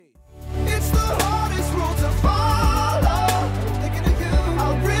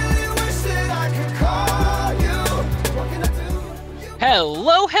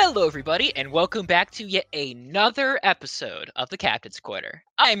Hello, everybody, and welcome back to yet another episode of the Captain's Corner.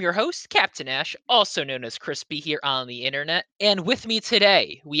 I am your host, Captain Ash, also known as Crispy here on the internet, and with me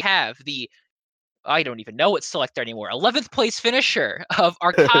today we have I don't even know what selector anymore, 11th place finisher of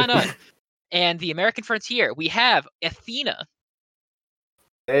Arcana and the American Frontier. We have Athena.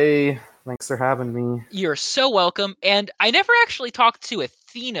 Hey, thanks for having me. You're so welcome, and I never actually talked to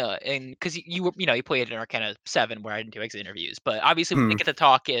Athena, and because you played in Arcana 7 where I didn't do exit interviews, but obviously we didn't get to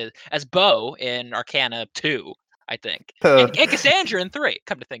talk as Bo in Arcana 2, I think, and Cassandra in 3.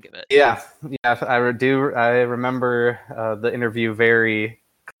 Come to think of it, Yeah, I remember the interview very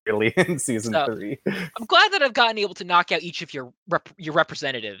clearly in season 3. I'm glad that I've gotten able to knock out each of your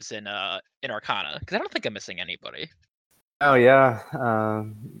representatives in Arcana, because I don't think I'm missing anybody. Oh yeah.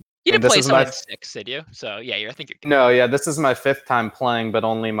 You didn't play someone in 6, did you? So yeah, I think you're good. No, yeah, this is my 5th time playing, but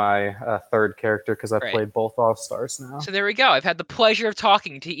only my 3rd character because I've played both All-Stars now. So there we go. I've had the pleasure of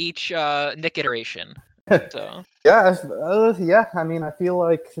talking to each Nick iteration. So yeah. I mean, I feel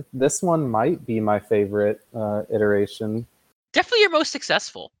like this one might be my favorite iteration. Definitely your most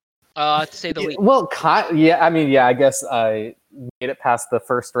successful, to say the least. Well, yeah. I mean, yeah. I guess I made it past the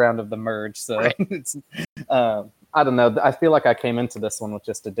first round of the merge, so it's. I don't know. I feel like I came into this one with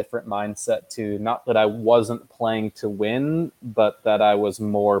just a different mindset too. Not that I wasn't playing to win, but that I was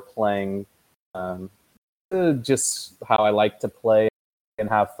more playing just how I like to play and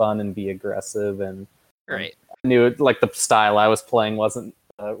have fun and be aggressive. And I knew it, like the style I was playing wasn't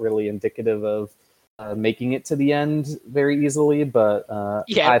really indicative of making it to the end very easily. But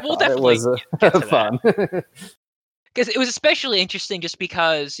I thought it was fun. Because it was especially interesting just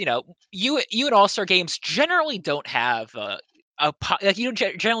because, you at All-Star Games generally don't have you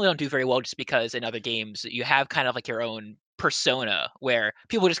generally don't do very well just because in other games you have kind of like your own persona where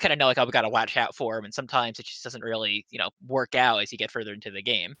people just kind of know like, oh, we got to watch out for him, and sometimes it just doesn't really, work out as you get further into the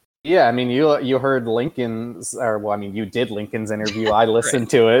game. Yeah, I mean, you heard Lincoln's, you did Lincoln's interview. I listened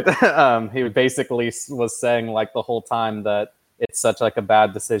to it. He basically was saying like the whole time that it's such like a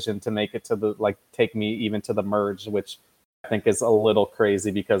bad decision to make it to take me even to the merge, which I think is a little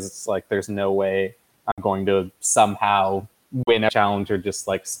crazy because it's like there's no way I'm going to somehow win a challenge or just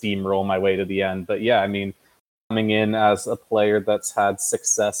like steamroll my way to the end. But yeah, I mean, coming in as a player that's had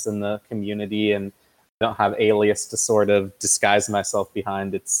success in the community and I don't have Alias to sort of disguise myself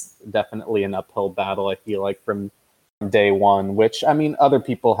behind, it's definitely an uphill battle, I feel like, from day one, which, I mean, other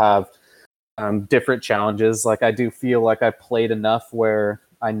people have different challenges. Like, I do feel like I played enough where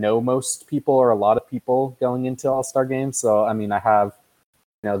I know most people or a lot of people going into All-Star Games. So, I mean, I have,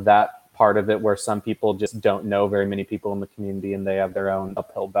 that part of it where some people just don't know very many people in the community and they have their own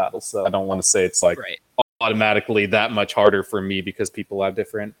uphill battle. So I don't want to say it's like automatically that much harder for me because people have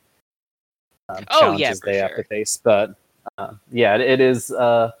different challenges they have to face. But it is.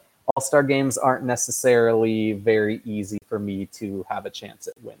 All-Star Games aren't necessarily very easy for me to have a chance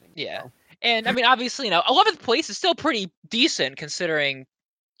at winning. Yeah. And I mean, obviously, 11th place is still pretty decent considering,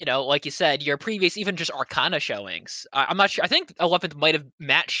 like you said, your previous, even just Arcana showings. I'm not sure. I think 11th might have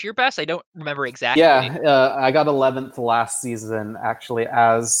matched your best. I don't remember exactly. Yeah, I got 11th last season, actually,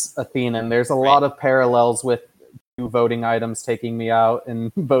 as Athena. And there's a lot of parallels with voting items taking me out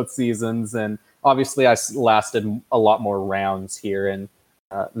in both seasons. And obviously, I lasted a lot more rounds here and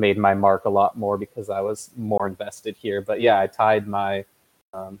made my mark a lot more because I was more invested here. But yeah, I tied my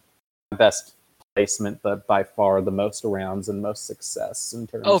best placement, but by far the most rounds and most success in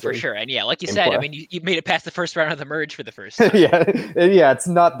terms for sure. And yeah, like you said, I mean, you made it past the first round of the merge for the first time. yeah, it's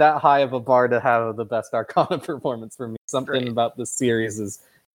not that high of a bar to have the best Arcana performance for me. Something about this series is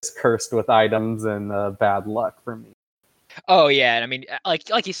cursed with items and bad luck for me. Oh yeah, and I mean,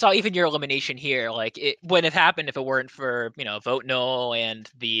 like you saw, even your elimination here, like it wouldn't have happened if it weren't for Vote Null and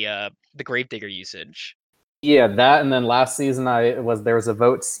the Gravedigger usage. Yeah, that, and then last season there was a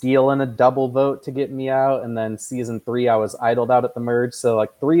vote steal and a double vote to get me out, and then season 3 I was idled out at the merge. So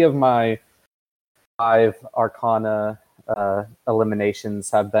like 3 of my 5 Arcana eliminations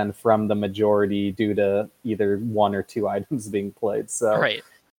have been from the majority due to either 1 or 2 items being played. So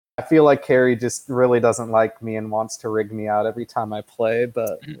I feel like Carrie just really doesn't like me and wants to rig me out every time I play,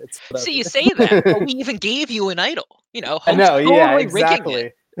 but it's See, you say that, but we even gave you an idol. I know, yeah,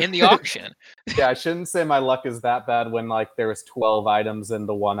 exactly. In the auction. Yeah, I shouldn't say my luck is that bad when like there was 12 items and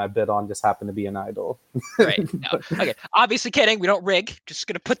the one I bid on just happened to be an idol. Right. No. Okay. Obviously kidding. We don't rig. Just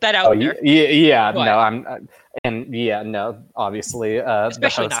gonna put that out there. Yeah. No, obviously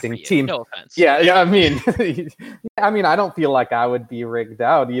especially the hosting not for you. team. No offense. Yeah. I mean, I don't feel like I would be rigged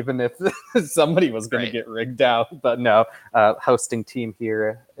out even if somebody was going to get rigged out. But no, hosting team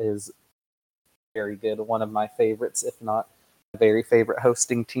here is very good. One of my favorites, if not very favorite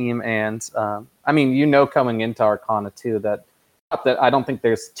hosting team. And I mean, coming into Arcana too, that not that I don't think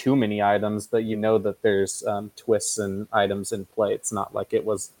there's too many items, but that there's twists and items in play. It's not like it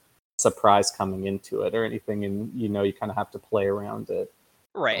was a surprise coming into it or anything, and you kind of have to play around it.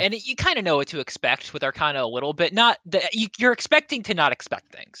 Right, and you kind of know what to expect with Arcana a little bit. Not that you're expecting to not expect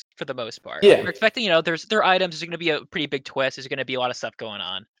things for the most part. Yeah. You're expecting, there are items. There's going to be a pretty big twist. There's going to be a lot of stuff going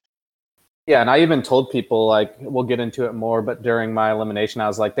on. Yeah, and I even told people, like, we'll get into it more, but during my elimination, I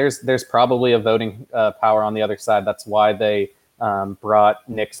was like, there's probably a voting power on the other side. That's why they brought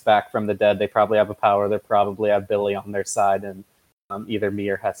Nyx back from the dead. They probably have a power. They probably have Billy on their side, and either me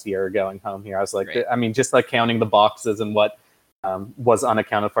or Hestia are going home here. I was like, Right. I mean, just like counting the boxes and what was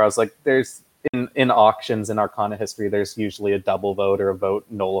unaccounted for. I was like, there's in auctions in Arcana history, there's usually a double vote or a vote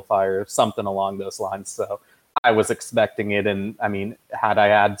nullifier, something along those lines. So I was expecting it, and I mean, had I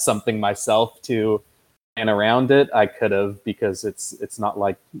had something myself to plan around it, I could have, because it's not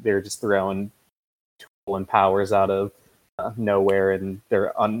like they're just throwing tool and powers out of nowhere and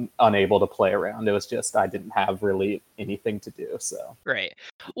they're unable to play around. It was just I didn't have really anything to do. So Right.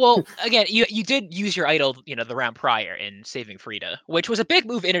 Well, again, you did use your idol, the round prior in saving Frida, which was a big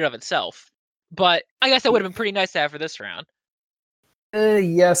move in and of itself. But I guess that would have been pretty nice to have for this round.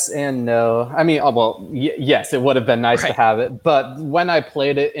 Yes and no. I mean, yes, it would have been nice to have it. But when I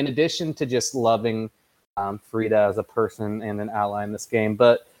played it, in addition to just loving Frida as a person and an ally in this game,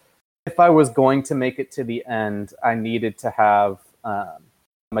 but if I was going to make it to the end, I needed to have a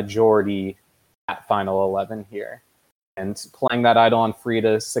majority at Final 11 here. And playing that idol on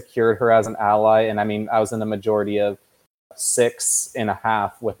Frida secured her as an ally. And I mean, I was in a majority of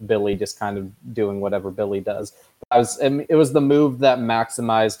 6.5 with Billy just kind of doing whatever Billy does. It was the move that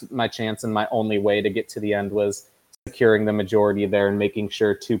maximized my chance, and my only way to get to the end was securing the majority there and making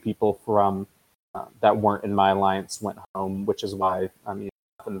sure 2 people from that weren't in my alliance went home, which is why, I mean,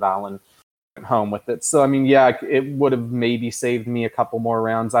 and Valen went home with it. So, I mean, yeah, it would have maybe saved me a couple more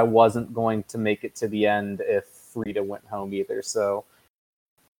rounds. I wasn't going to make it to the end if Frida went home either. So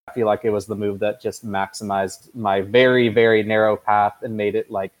I feel like it was the move that just maximized my very, very narrow path and made it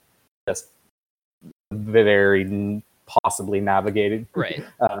like just very possibly navigated, right?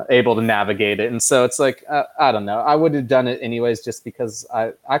 Able to navigate it. And so it's like, I don't know. I would have done it anyways, just because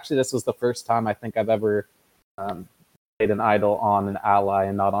this was the first time I think I've ever played an idol on an ally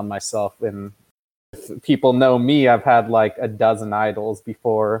and not on myself. And if people know me, I've had like a dozen idols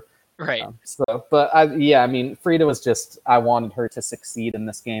before. Right. But I mean, Frida was just, I wanted her to succeed in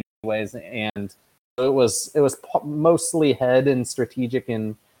this game anyways, and it was mostly head and strategic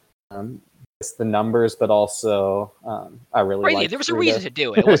and just the numbers, but also I really liked there was Frida. a reason to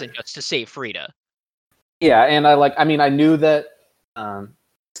do it. It wasn't just to save Frida. Yeah, and I knew that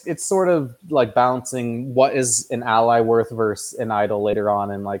it's sort of like balancing what is an ally worth versus an idol later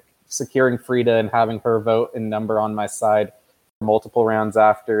on, and like securing Frida and having her vote and number on my side multiple rounds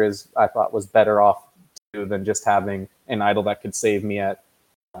after I thought was better off too than just having an idol that could save me at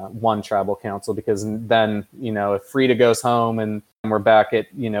one tribal council, because then if Frida goes home and we're back at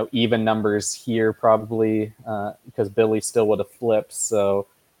even numbers here probably, because Billy still would have flipped, so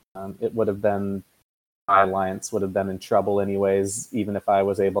it would have been, my alliance would have been in trouble anyways, even if I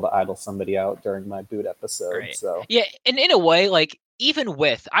was able to idle somebody out during my boot episode. Right. So yeah, and in a way, like, even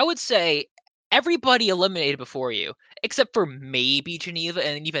with, I would say, everybody eliminated before you, except for maybe Geneva,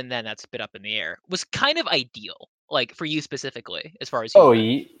 and even then, that's a bit up in the air, was kind of ideal, like, for you specifically, as far as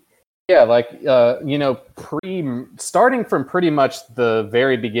you yeah, like, starting from pretty much the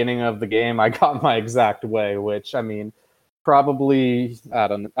very beginning of the game, I got my exact way, which, I mean, probably, I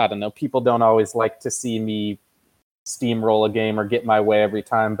don't know, people don't always like to see me steamroll a game or get my way every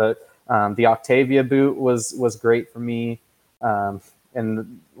time, but the Octavia boot was great for me.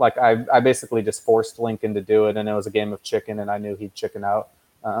 And like I basically just forced Lincoln to do it, and it was a game of chicken, and I knew he'd chicken out.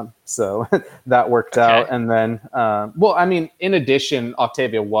 So that worked out. And then, in addition,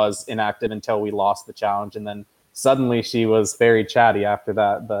 Octavia was inactive until we lost the challenge, and then suddenly she was very chatty after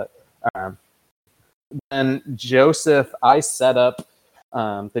that. But then Joseph, I set up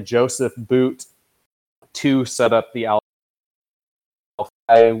the Joseph boot to set up the Alpha.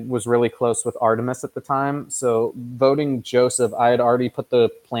 I was really close with Artemis at the time, so voting Joseph, I had already put the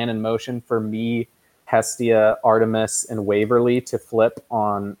plan in motion for me, Hestia, Artemis, and Waverly to flip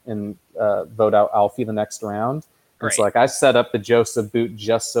on and vote out Alfie the next round. And so, like, I set up the Joseph boot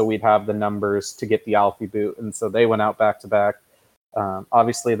just so we'd have the numbers to get the Alfie boot, and so they went out back to back.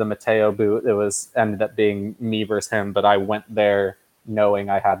 Obviously, the Mateo boot, ended up being me versus him, but I went there knowing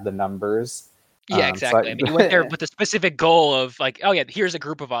I had the numbers. Yeah, exactly. I mean, you went there with a specific goal of like, oh yeah, here's a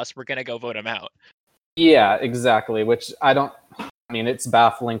group of us, we're gonna go vote him out. Yeah, exactly. Which it's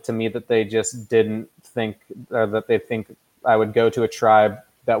baffling to me that they just didn't think, or that they think I would go to a tribe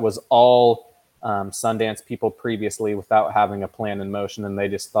that was all Sundance people previously without having a plan in motion, and they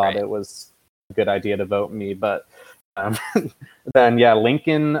just thought Right. it was a good idea to vote me. But um, then, yeah,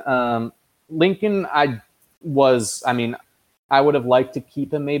 Lincoln, I would have liked to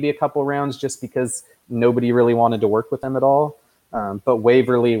keep him maybe a couple rounds just because nobody really wanted to work with him at all. But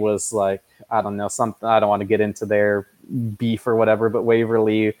Waverly was like, I don't know, something. I don't want to get into their beef or whatever, but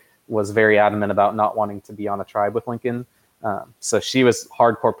Waverly was very adamant about not wanting to be on a tribe with Lincoln. So she was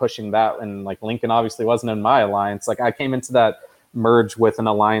hardcore pushing that, and like Lincoln obviously wasn't in my alliance. Like I came into that merge with an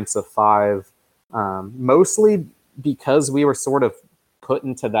alliance of 5, mostly because we were sort of put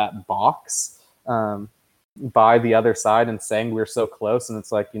into that box by the other side and saying we were so close. And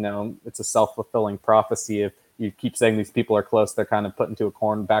it's like, it's a self-fulfilling prophecy. If you keep saying these people are close, they're kind of put into a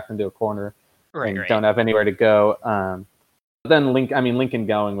corner, backed into a corner, and don't have anywhere to go. Then Lincoln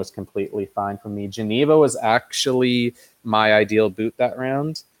going was completely fine for me. Geneva was actually my ideal boot that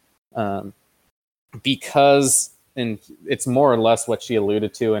round, because, and it's more or less what she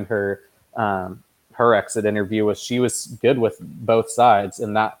alluded to in her exit interview, was she was good with both sides,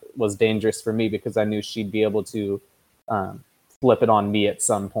 and that was dangerous for me because I knew she'd be able to flip it on me at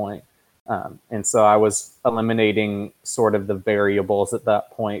some point. And so I was eliminating sort of the variables at that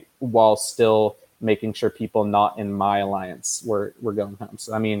point while still making sure people not in my alliance were going home.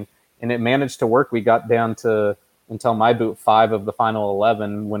 So, and it managed to work. We got down to, until my boot, 5 of the final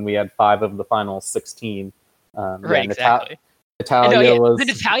 11 when we had 5 of the final 16. Right, exactly. Natalia was... The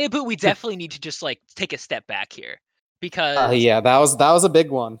Natalia boot, we definitely need to just like take a step back here, because that was a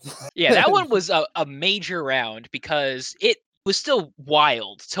big one. Yeah, that one was a major round, because it was still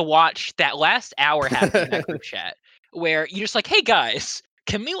wild to watch that last hour happen in that group chat where you're just like, hey guys,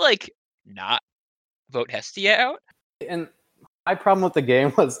 can we like not vote Hestia out? And my problem with the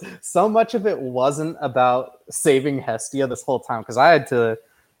game was so much of it wasn't about saving Hestia this whole time, because I had to,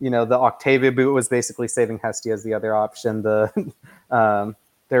 the Octavia boot was basically saving Hestia as the other option. There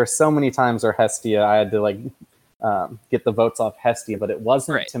were so many times where Hestia, I had to like get the votes off Hestia, but it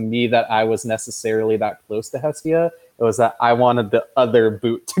wasn't to me that I was necessarily that close to Hestia. It was that I wanted the other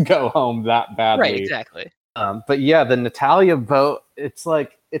boot to go home that badly. Right, exactly. But yeah, the Natalia vote, it's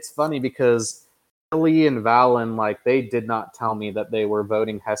like, it's funny because Billy and Valen, like, they did not tell me that they were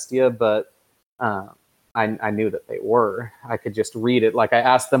voting Hestia, but I knew that they were. I could just read it. Like, I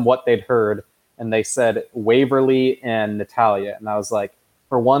asked them what they'd heard, and they said Waverly and Natalia. And I was like,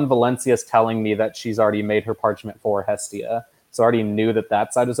 for one, Valencia's telling me that she's already made her parchment for Hestia. So I already knew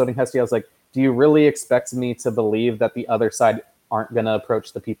that side was voting Hestia. I was like, do you really expect me to believe that the other side aren't going to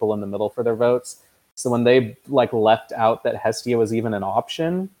approach the people in the middle for their votes? So when they like left out that Hestia was even an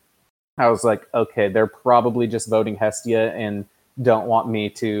option, I was like, okay, they're probably just voting Hestia and don't want me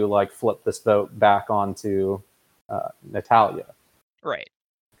to like flip this vote back onto Natalia. Right.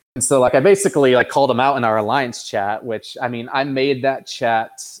 And so like I basically like called them out in our alliance chat, which I made that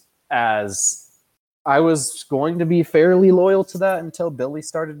chat as I was going to be fairly loyal to that until Billy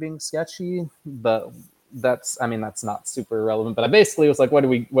started being sketchy, but that's not super relevant. But I basically was like, what are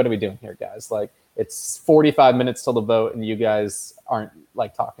we doing here, guys? Like, it's 45 minutes till the vote and you guys aren't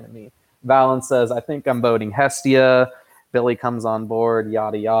like talking to me. Valen says, I think I'm voting Hestia. Billy comes on board,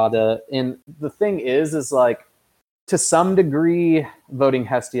 yada yada. And the thing is like, to some degree, voting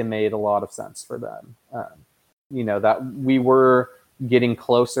Hestia made a lot of sense for them. That we were getting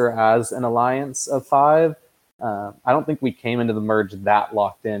closer as an alliance of 5. I don't think we came into the merge that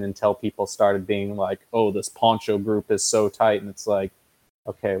locked in until people started being like, oh, this Poncho group is so tight. And it's like,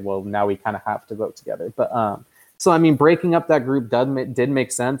 okay, well, now we kind of have to vote together. But so, breaking up that group did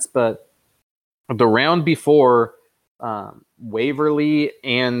make sense. But the round before, Waverly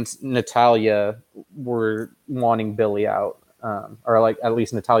and Natalia were wanting Billy out, or like at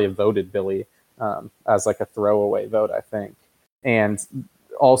least Natalia voted Billy as like a throwaway vote, I think. And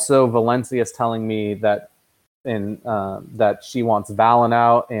also Valencia is telling me that that she wants Valen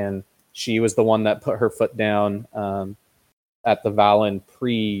out, and she was the one that put her foot down at the Valen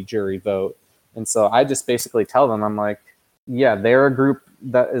pre-jury vote. And so I just basically tell them, I'm like, yeah, they're a group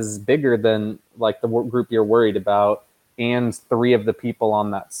that is bigger than like the group you're worried about, and 3 of the people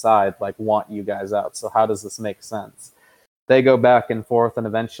on that side like want you guys out. So how does this make sense? They go back and forth, and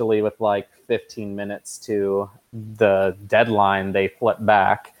eventually with like 15 minutes to the deadline, they flip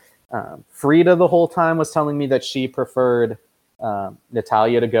back. Frida the whole time was telling me that she preferred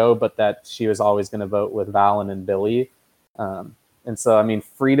Natalia to go, but that she was always going to vote with Valen and Billy. And so,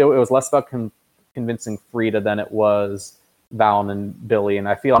 Frida, it was less about convincing Frida than it was Valen and Billy. And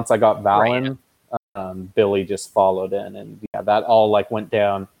I feel once I got Valen, Billy just followed in, and yeah, that all like went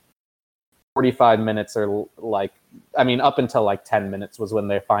down 45 minutes or like, I mean, up until like 10 minutes was when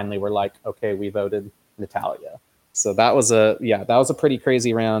they finally were like, okay, we voted Natalia. So that was a pretty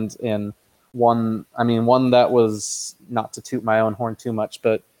crazy round, and one that was, not to toot my own horn too much,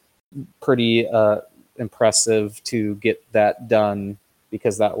 but pretty impressive to get that done,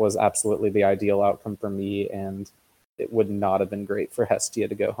 because that was absolutely the ideal outcome for me, and it would not have been great for Hestia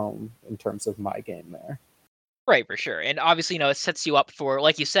to go home in terms of my game there. Right, for sure. And obviously, it sets you up for,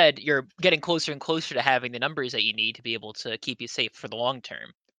 like you said, you're getting closer and closer to having the numbers that you need to be able to keep you safe for the long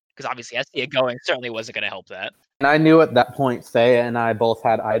term. Because obviously, Hestia going certainly wasn't going to help that. And I knew at that point, Thea and I both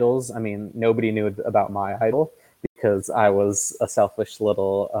had idols. I mean, nobody knew about my idol, because I was a selfish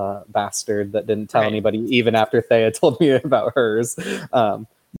little bastard that didn't tell anybody, even after Thea told me about hers.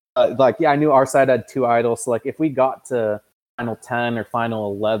 But I knew our side had 2 idols. So like, if we got to final 10 or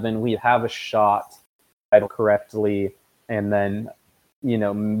final 11, we'd have a shot idol correctly, and then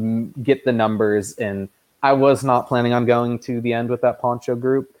get the numbers. And I was not planning on going to the end with that Poncho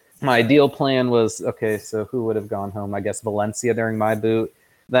group. My ideal plan was, okay, so who would have gone home? I guess Valencia during my boot.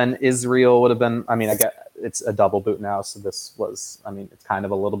 Then Israel would have been, I get it's a double boot now, so this was, it's kind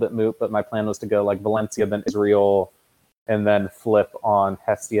of a little bit moot, but my plan was to go like Valencia, then Israel, and then flip on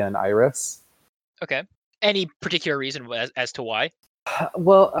Hestia and Iris. Okay. Any particular reason as to why?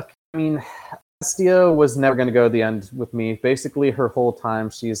 Well, Hestia was never going to go to the end with me. Basically, her whole time,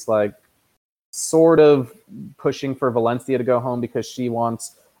 she's like sort of pushing for Valencia to go home, because she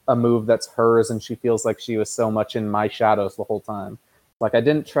wants a move that's hers, and she feels like she was so much in my shadows the whole time. Like, I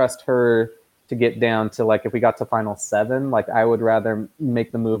didn't trust her to get down to, like, if we got to final 7, like, I would rather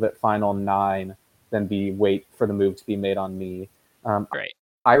make the move at final 9 than wait for the move to be made on me. Right.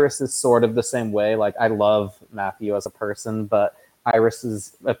 Iris is sort of the same way. Like, I love Matthew as a person, but Iris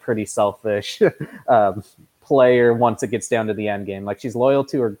is a pretty selfish player once it gets down to the end game. Like, she's loyal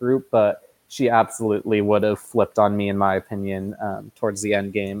to her group, but she absolutely would have flipped on me, in my opinion, towards the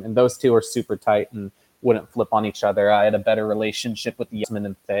end game. And those two are super tight and wouldn't flip on each other. I had a better relationship with Yasmin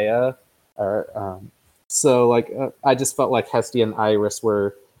and Thea. I just felt like Hestia and Iris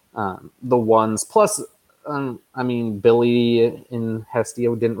were the ones. Plus, Billy and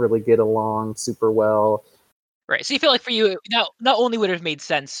Hestia didn't really get along super well. Right. So you feel like for you, not only would it have made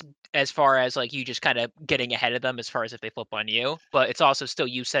sense as far as like you just kind of getting ahead of them as far as if they flip on you, but it's also still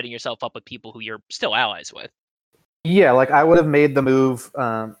you setting yourself up with people who you're still allies with. Yeah, like I would have made the move.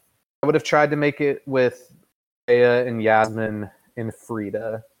 I would have tried to make it with Thea and Yasmin and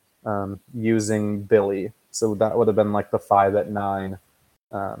Frida using Billy. So that would have been like the 5 at 9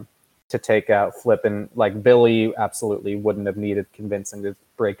 to take out Flip. And like Billy absolutely wouldn't have needed convincing to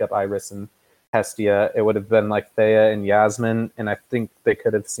break up Iris and Hestia. It would have been like Thea and Yasmin, and I think they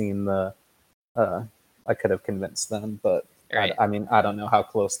could have seen I could have convinced them, but right. I don't know how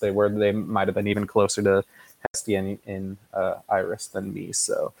close they were. They might have been even closer to Hestia and Iris than me.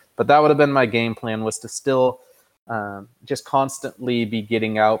 So, but that would have been my game plan, was to still just constantly be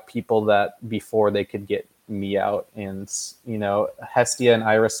getting out people that before they could get me out. And Hestia and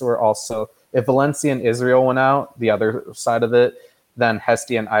Iris were also, if Valencia and Israel went out, the other side of it, then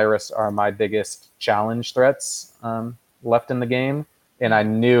Hestia and Iris are my biggest challenge threats left in the game. And I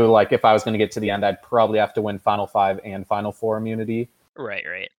knew, like, if I was going to get to the end, I'd probably have to win Final 5 and Final 4 immunity.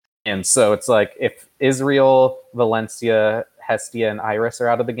 Right. And so it's like, if Israel, Valencia, Hestia, and Iris are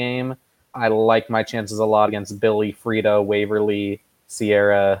out of the game, I like my chances a lot against Billy, Frida, Waverly,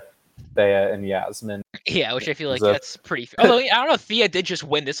 Sierra, Thea, and Yasmin. Yeah, which I feel like that's pretty fair. Although, I don't know, Thea did just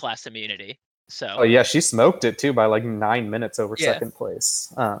win this last immunity. So. Oh yeah, she smoked it too by like 9 minutes over second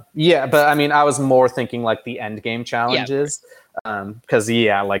place. But I was more thinking like the end game challenges, because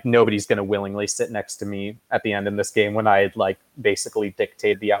like nobody's gonna willingly sit next to me at the end in this game when I had like basically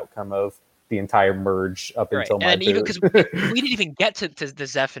dictated the outcome of the entire merge up until my and even because we didn't even get to the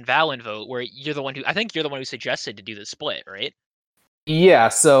Zeph and Valen vote, where you're the one who suggested to do the split, right? Yeah,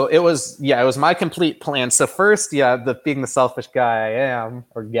 so it was my complete plan. So first, being the selfish guy I am,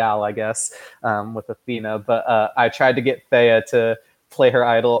 or gal, I guess, with Athena, but I tried to get Thea to play her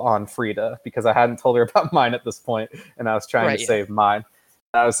idol on Frida, because I hadn't told her about mine at this point, and I was trying to save mine.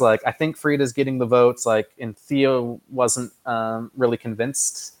 I was like, I think Frida's getting the votes, like, and Theo wasn't really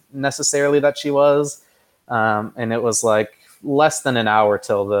convinced necessarily that she was, and it was like less than an hour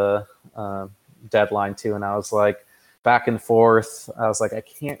till the deadline too, and I was like, back and forth. I was like, I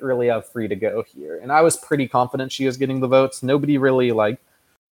can't really have Frida go here. And I was pretty confident she was getting the votes. Nobody really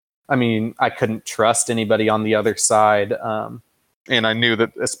I couldn't trust anybody on the other side. And I knew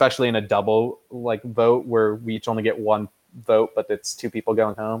that, especially in a double vote where we each only get one vote, but it's 2 people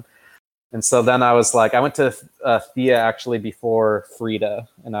going home. And so then I was like, I went to Thea actually before Frida,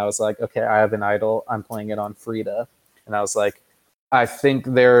 and I was like, okay, I have an idol. I'm playing it on Frida. And I was like, I think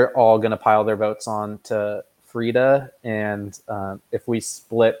they're all going to pile their votes on to Frida. And if we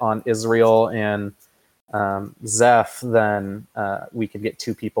split on Israel and Zeph, then we could get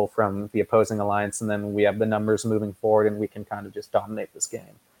 2 people from the opposing alliance, and then we have the numbers moving forward, and we can kind of just dominate this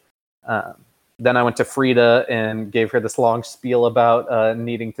game. Then I went to Frida and gave her this long spiel about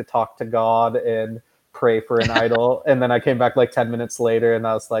needing to talk to God and pray for an idol. And then I came back like 10 minutes later and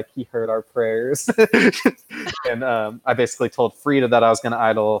I was like, he heard our prayers. And I basically told Frida that I was going to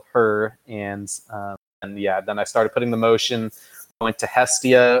idol her. And yeah, then I started putting the motion. I went to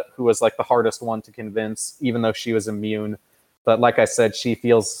Hestia, who was like the hardest one to convince, even though she was immune. But like I said, she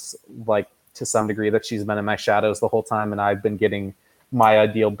feels like to some degree that she's been in my shadows the whole time, and I've been getting my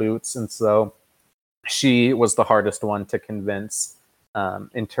ideal boots. And so she was the hardest one to convince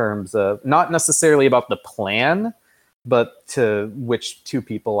in terms of not necessarily about the plan, but to which 2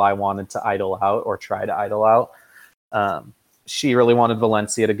 people I wanted to idol out or try to idol out. She really wanted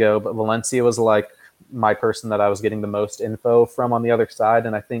Valencia to go, but Valencia was like my person that I was getting the most info from on the other side,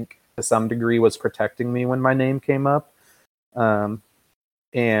 and I think to some degree was protecting me when my name came up.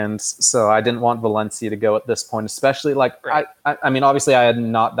 And so I didn't want Valencia to go at this point, especially like, Right. I mean, obviously I had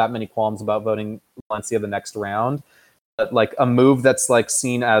not that many qualms about voting Valencia the next round, but like a move that's like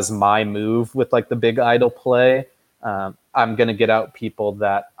seen as my move with like the big idol play, I'm going to get out people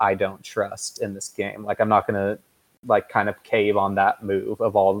that I don't trust in this game. Like I'm not going to like kind of cave on that move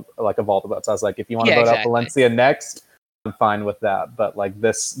of all the votes. I was like, if you want to vote out Valencia next, I'm fine with that. But like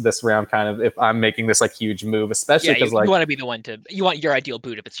this round, kind of, if I'm making this like huge move, especially because like you want to be the one you want your ideal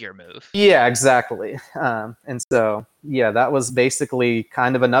boot if it's your move. Yeah, exactly. And so yeah, that was basically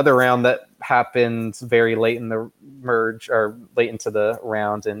kind of another round that happened very late in the merge or late into the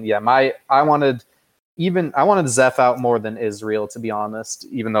round. And yeah, I wanted Zeph out more than Israel, to be honest,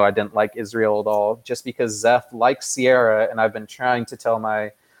 even though I didn't like Israel at all, just because Zeph likes Sierra, and I've been trying to tell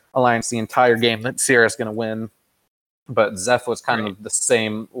my alliance the entire game that Sierra's going to win. But Zeph was kind of the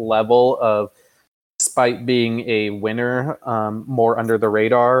same level of, despite being a winner, more under the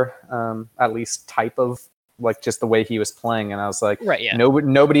radar, at least type of like just the way he was playing. And I was like,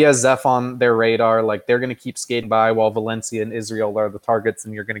 nobody has Zeph on their radar. Like they're going to keep skating by while Valencia and Israel are the targets,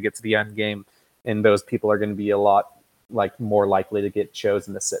 and you're going to get to the end game, and those people are going to be a lot like more likely to get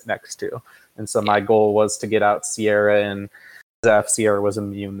chosen to sit next to. And so my goal was to get out Sierra and Zeph. Sierra was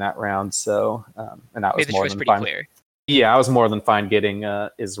immune that round, so and that was more than fine. Clear. Yeah, I was more than fine getting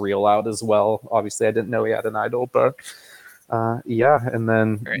Israel out as well. Obviously, I didn't know he had an idol, but yeah. And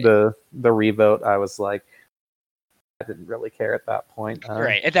then the revote, I was like, I didn't really care at that point.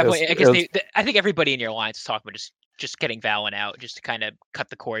 Right at that point, I guess I think everybody in your alliance was talking about just getting Valen out, just to kind of cut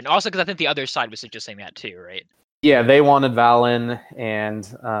the cord, and also because I think the other side was suggesting that too, right? Yeah, they wanted Valen,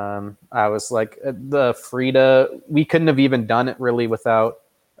 and I was like, the Frida, we couldn't have even done it really without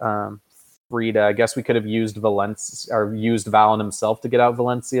Frida. I guess we could have used Valencia or used Valen himself to get out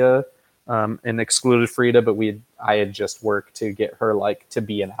Valencia and excluded Frida, but I had just worked to get her like to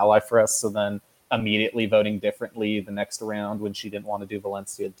be an ally for us. So then immediately voting differently the next round when she didn't want to do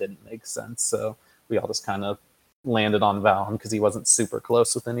Valencia didn't make sense. So we all just kind of landed on Valen because he wasn't super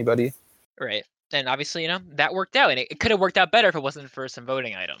close with anybody. Right. And obviously, that worked out, and it could have worked out better if it wasn't for some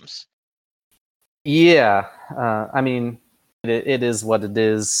voting items. Yeah. I mean, it is what it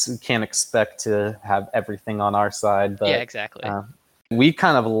is. We can't expect to have everything on our side, but yeah, exactly. We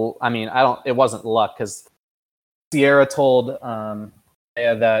kind of, I mean, it wasn't luck because Sierra told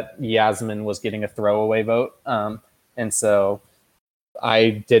that Yasmin was getting a throwaway vote. And so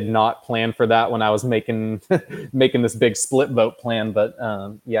I did not plan for that when I was making this big split vote plan, but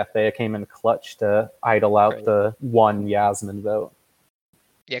yeah, Thea came in clutch to idle out the one Yasmin vote.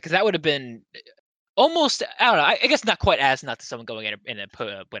 Yeah, because that would have been almost, I don't know, I guess not quite as not to someone going in a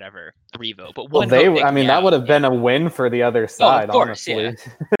whatever revote, but one. Well, I mean, that would have been a win for the other side, of course, honestly.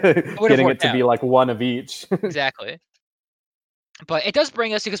 Yeah. Getting it to be like one of each. Exactly. But it does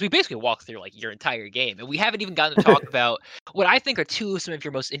bring us, because we basically walked through like your entire game, and we haven't even gotten to talk about what I think are two of some of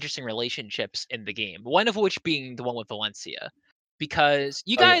your most interesting relationships in the game. One of which being the one with Valencia, because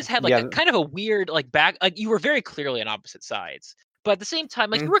you guys had like a kind of a weird like you were very clearly on opposite sides, but at the same time,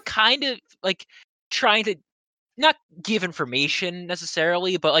 like you were kind of like trying to not give information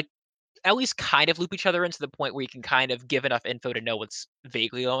necessarily, but like at least kind of loop each other into the point where you can kind of give enough info to know what's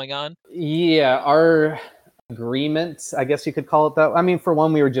vaguely going on. Yeah, our agreement, I guess you could call it that. I mean, for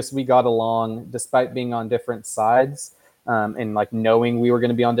one, we got along despite being on different sides, and like knowing we were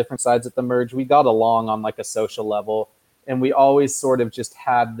going to be on different sides at the merge. We got along on like a social level, and we always sort of just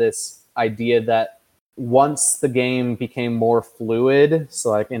had this idea that once the game became more fluid, so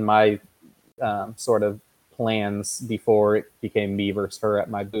like in my sort of plans before it became me versus her at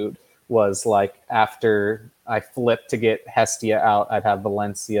my boot, was like after I flipped to get Hestia out, I'd have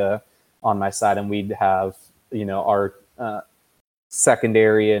Valencia on my side, and we'd have, you know, our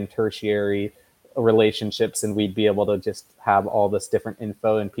secondary and tertiary relationships, and we'd be able to just have all this different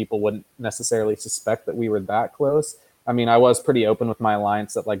info, and people wouldn't necessarily suspect that we were that close. I mean, I was pretty open with my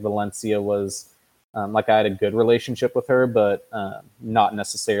alliance that like Valencia was like I had a good relationship with her, but not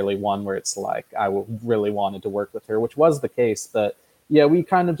necessarily one where it's like I really wanted to work with her, which was the case. But yeah, we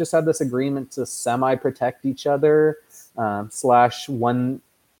kind of just had this agreement to semi-protect each other, slash when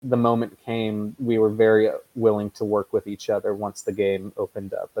the moment came, we were very willing to work with each other once the game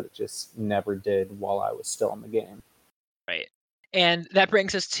opened up, but it just never did while I was still in the game. Right. And that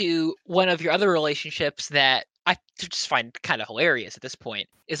brings us to one of your other relationships that I just find kind of hilarious at this point,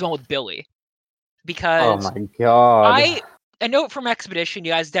 is the one with Billy. Oh Because my god. I know from Expedition,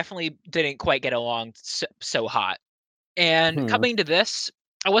 you guys definitely didn't quite get along so hot. And Hmm. coming to this,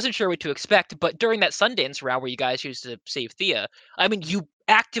 I wasn't sure what to expect, but during that Sundance round where you guys used to save Thea, I mean, you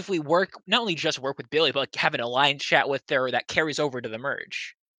actively work, not only just work with Billy, but like have an alliance chat with her that carries over to the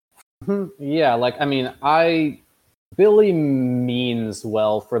merge. Yeah, like I mean, Billy means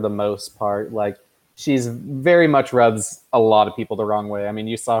well for the most part. Like she's very much rubs a lot of people the wrong way. I mean,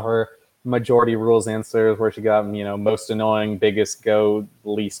 you saw her majority rules answers where she got, you know, most annoying, biggest goat,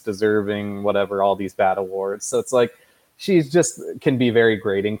 least deserving, whatever, all these bad awards. So it's like she's just can be very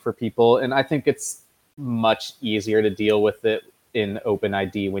grating for people, and I think it's much easier to deal with it in open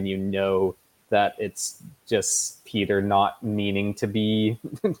ID when you know that it's just Peter not meaning to be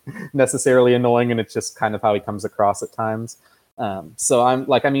necessarily annoying, and it's just kind of how he comes across at times. So I'm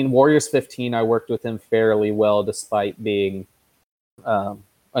like, I mean, Warriors 15, I worked with him fairly well despite being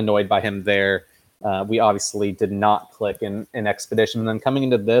annoyed by him there. We obviously did not click in Expedition. And then coming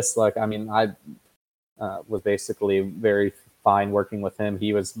into this, like, I mean, I was basically very fine working with him.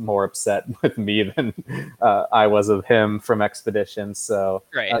 He was more upset with me than I was of him from Expedition. So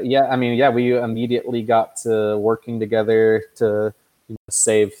Right. yeah, I mean, yeah, we immediately got to working together to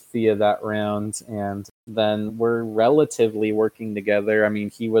save Thea that round, and then we're relatively working together. I mean,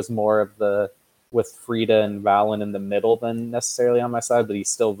 he was more of the with Frida and Valen in the middle than necessarily on my side, but he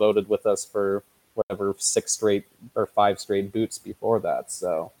still voted with us for whatever 6 straight or 5 straight boots before that.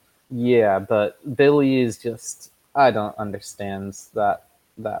 So yeah, but Billy is just, I don't understand that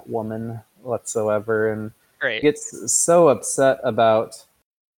woman whatsoever, and Right. gets so upset about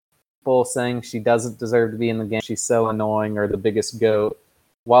people saying she doesn't deserve to be in the game. She's so annoying or the biggest goat,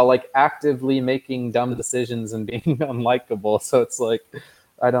 while like actively making dumb decisions and being unlikable. So it's like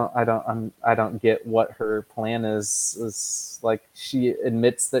I don't get what her plan is. Is like she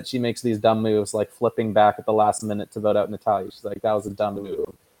admits that she makes these dumb moves, like flipping back at the last minute to vote out Natalia. She's like, that was a dumb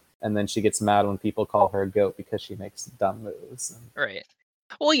move, and then she gets mad when people call her a goat because she makes dumb moves. Right.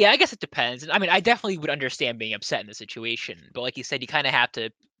 Well, yeah, I guess it depends. I mean, I definitely would understand being upset in the situation, but like you said, you kind of have to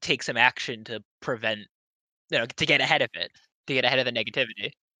take some action to prevent, to get ahead of it, to get ahead of the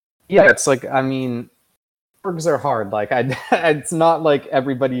negativity. Yeah, it's like, I mean, orgs are hard. Like it's not like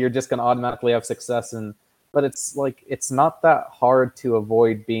everybody you're just gonna automatically have success in, but it's like it's not that hard to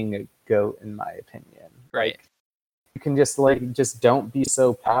avoid being a goat, in my opinion. Right. Like you can just don't be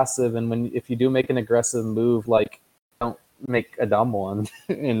so passive, and if you do make an aggressive move, like don't make a dumb one.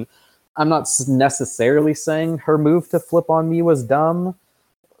 And I'm not necessarily saying her move to flip on me was dumb,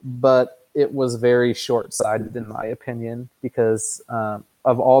 but it was very short-sighted in my opinion, because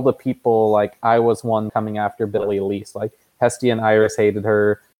of all the people, like I was one coming after Billy least. Like Hestia and Iris hated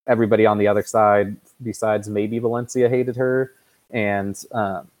her. Everybody on the other side, besides maybe Valencia, hated her, and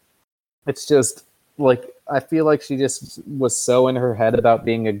it's just like I feel like she just was so in her head about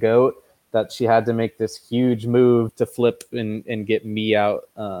being a goat that she had to make this huge move to flip and get me out,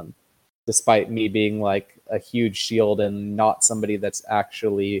 despite me being like a huge shield and not somebody that's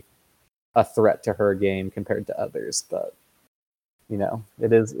actually a threat to her game compared to others. But you know,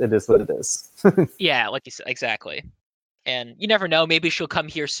 it is what it is. Yeah, like you said, exactly. And you never know, maybe she'll come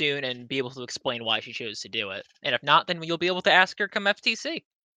here soon and be able to explain why she chose to do it. And if not, then you'll be able to ask her come FTC.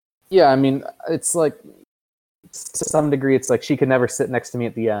 Yeah, I mean, it's like to some degree, it's like she could never sit next to me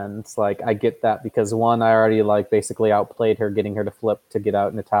at the end. It's like I get that because one, I already like basically outplayed her, getting her to flip to get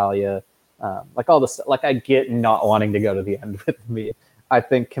out Natalia. Like all this, like I get not wanting to go to the end with me. I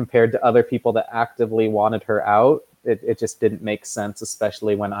think compared to other people that actively wanted her out, it just didn't make sense,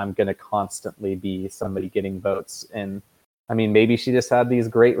 especially when I'm going to constantly be somebody getting votes. And I mean, maybe she just had these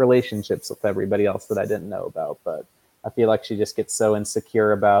great relationships with everybody else that I didn't know about, but I feel like she just gets so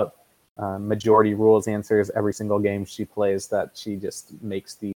insecure about majority rules answers every single game she plays, that she just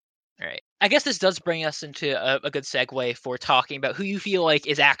makes the. All right. I guess this does bring us into a good segue for talking about who you feel like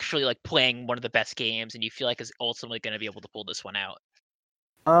is actually like playing one of the best games, and you feel like is ultimately going to be able to pull this one out.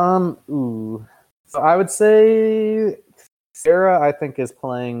 So I would say Sarah, I think, is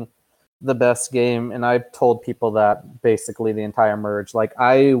playing the best game, and I've told people that basically the entire merge. Like,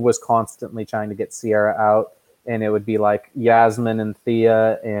 I was constantly trying to get Sierra out, and it would be like Yasmin and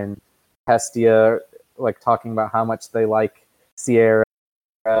Thea and Hestia, like talking about how much they like Sierra.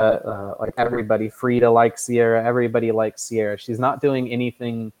 Like everybody, Frida likes Sierra. Everybody likes Sierra. She's not doing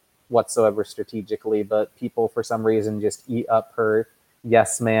anything whatsoever strategically, but people for some reason just eat up her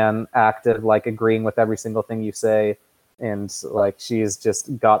yes man active, like agreeing with every single thing you say, and like she's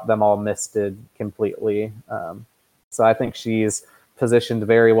just got them all misted completely. So I think she's positioned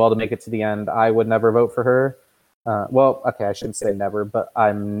very well to make it to the end. I would never vote for her. Well, okay, I shouldn't say never, but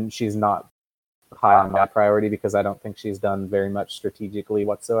she's not high on my priority because I don't think she's done very much strategically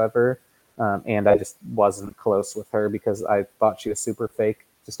whatsoever. And I just wasn't close with her because I thought she was super fake,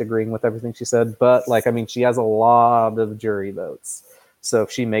 just agreeing with everything she said. But like, I mean, she has a lot of jury votes. So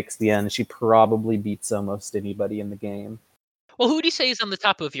if she makes the end, she probably beats almost anybody in the game. Well, who do you say is on the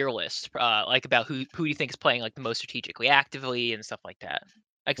top of your list? Like about who do you think is playing like the most strategically actively and stuff like that?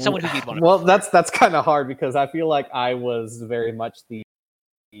 Like someone who you'd want to. Well, that's kind of hard because I feel like I was very much the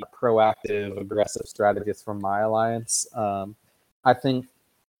proactive, aggressive strategist from my alliance. I think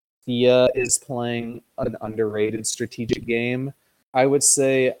Thea is playing an underrated strategic game. I would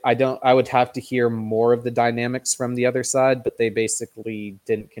say I would have to hear more of the dynamics from the other side, but they basically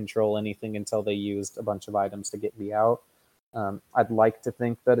didn't control anything until they used a bunch of items to get me out. I'd like to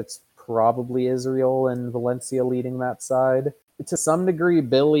think that it's probably Israel and Valencia leading that side. To some degree,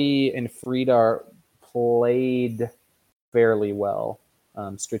 Billy and Frida played fairly well,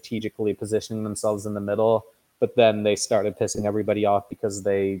 strategically positioning themselves in the middle, but then they started pissing everybody off because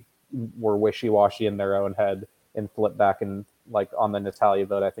they were wishy-washy in their own head and flipped back, and like on the Natalia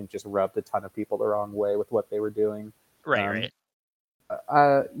vote, I think just rubbed a ton of people the wrong way with what they were doing. Right.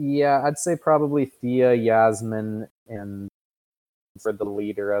 Yeah, I'd say probably Thea, Yasmin, and for the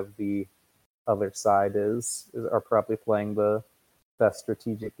leader of the other side are probably playing the best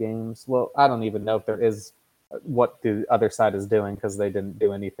strategic games. Well, I don't even know if there is what the other side is doing because they didn't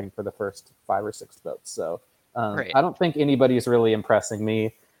do anything for the first 5 or 6 votes. So Right. I don't think anybody's really impressing me,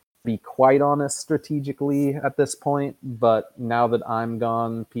 to be quite honest, strategically at this point. But now that I'm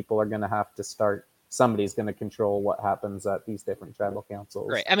gone, people are going to have to start. Somebody's going to control what happens at these different tribal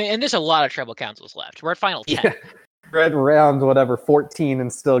councils. Right. I mean, and there's a lot of tribal councils left. We're at final 10. Yeah. Red round, whatever, 14,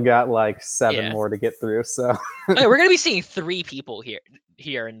 and still got like 7 more to get through. So we're going to be seeing 3 people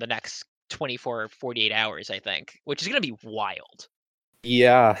here in the next 24 or 48 hours, I think, which is going to be wild.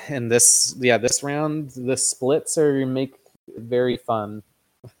 Yeah, and this round, the splits make very fun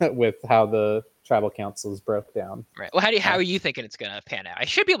with how the tribal councils broke down. Right. Well, how are you thinking it's going to pan out? I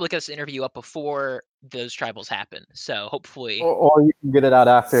should be able to get this interview up before those tribals happen, so hopefully. Or you can get it out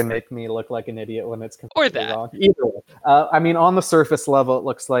after and make me look like an idiot when it's completely wrong. Either way. I mean, on the surface level, it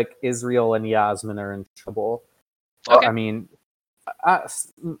looks like Israel and Yasmin are in trouble. Okay. I mean, I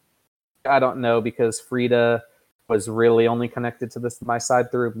don't know, because Frida was really only connected to my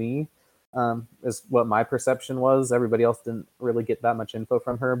side through me, is what my perception was. Everybody else didn't really get that much info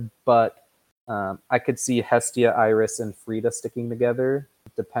from her, but I could see Hestia, Iris, and Frida sticking together,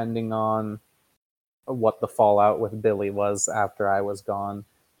 depending on what the fallout with Billy was after I was gone.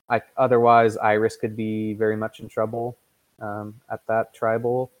 Otherwise, Iris could be very much in trouble at that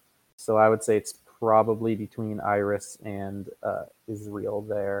tribal. So I would say it's probably between Iris and Israel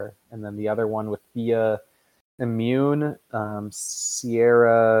there. And then the other one with Thea, Immune,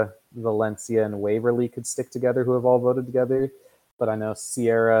 Sierra, Valencia, and Waverly could stick together, who have all voted together. But I know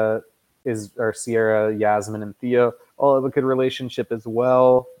Sierra, Yasmin, and Thea all have a good relationship as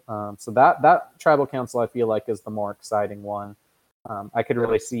well. So that tribal council, I feel like, is the more exciting one. I could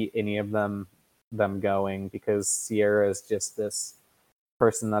really see any of them going, because Sierra is just this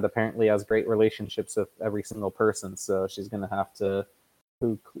person that apparently has great relationships with every single person. So she's going to have to.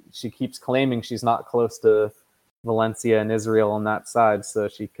 She keeps claiming she's not close to Valencia and Israel on that side, so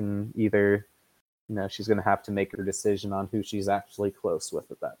she can either, she's going to have to make her decision on who she's actually close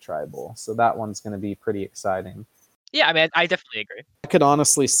with at that tribal. So that one's going to be pretty exciting. Yeah, I mean, I definitely agree. I could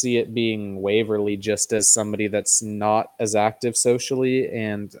honestly see it being Waverly, just as somebody that's not as active socially.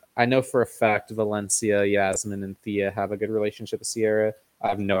 And I know for a fact Valencia, Yasmin, and Thea have a good relationship with Sierra. I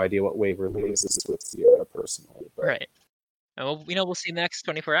have no idea what Waverly is with Sierra personally. But. Right. And we'll see in the next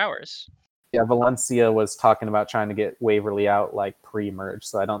 24 hours. Yeah, Valencia was talking about trying to get Waverly out like pre-merge,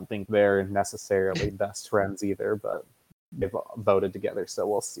 so I don't think they're necessarily best friends either, but they've voted together, so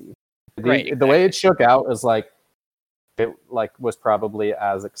we'll see. Right, The way exactly. it shook out is like it like was probably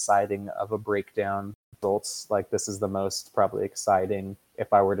as exciting of a breakdown results. Like this is the most probably exciting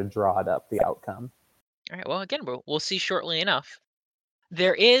if I were to draw it up the outcome. All right. Well, again, we'll see shortly enough.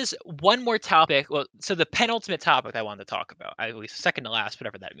 There is one more topic. Well, so the penultimate topic I wanted to talk about, at least second to last,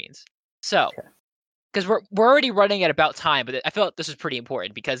 whatever that means. So, Okay. because we're already running at about time, but I feel like this is pretty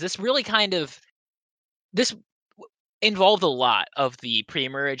important because this really this involved a lot of the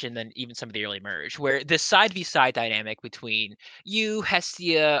pre-merge and then even some of the early merge, where this side v side dynamic between you,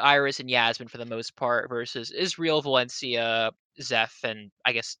 Hestia, Iris, and Yasmin for the most part versus Israel, Valencia, Zeph, and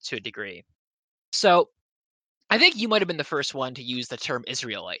I guess to a degree. So I think you might have been the first one to use the term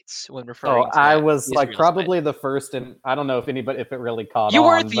Israelites when Oh, referring I to was the like Israel side. probably the first, and I don't know if it really caught You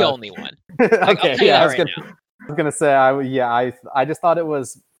weren't on, the but only one. I'll okay, tell you yeah, that I was right gonna, now. I was gonna say, I just thought it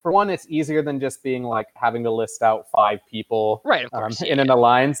was, for one, it's easier than just being like having to list out 5 people, Right, of course. in an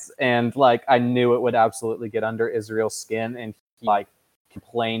alliance, and like I knew it would absolutely get under Israel's skin, and he like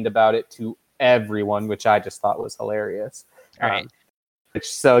complained about it to everyone, which I just thought was hilarious. Right.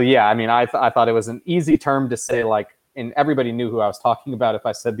 So yeah, I mean, I thought it was an easy term to say, like, and everybody knew who I was talking about if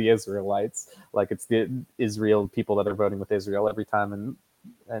I said the Israelites. Like it's the Israel people that are voting with Israel every time,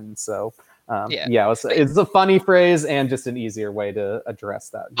 and so Yeah. it's a funny phrase and just an easier way to address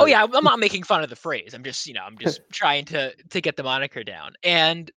that Oh group. yeah, I'm not making fun of the phrase. I'm just trying to get the moniker down.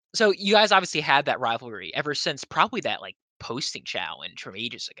 And so you guys obviously had that rivalry ever since probably that like posting challenge from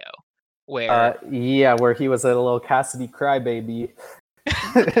ages ago, where Where he was a little Cassidy crybaby.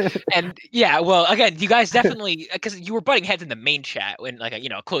 and yeah, well, again, you guys definitely because you were butting heads in the main chat when like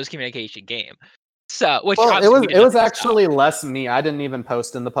a closed communication game. So, which Well, obviously we did it was nothing to stop. actually less me. I didn't even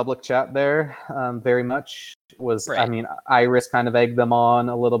post in the public chat there very much. I Right. mean, Iris kind of egged them on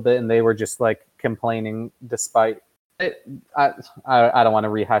a little bit, and they were just like complaining. Despite it, I don't want to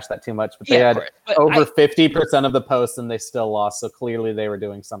rehash that too much, but they Yeah, of had course. But over 50% of the posts, and they still lost. So clearly, they were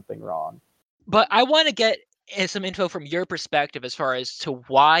doing something wrong. I want to get some info from your perspective as far as to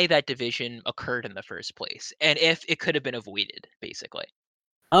why that division occurred in the first place, and if it could have been avoided, basically.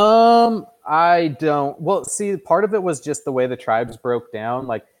 I don't. Well, see, part of it was just the way the tribes broke down.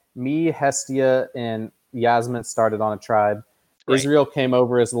 Like me, Hestia, and Yasmin started on a tribe. Right. Israel came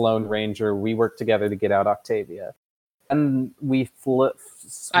over as the Lone Ranger. We worked together to get out Octavia, and we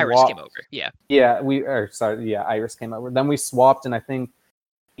Iris came over. Yeah. Yeah, Iris came over. Then we swapped, and I think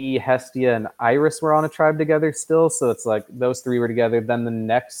me, Hestia, and Iris were on a tribe together still. So it's like those 3 were together. Then the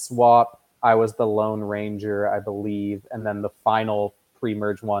next swap, I was the Lone Ranger, I believe, and then the final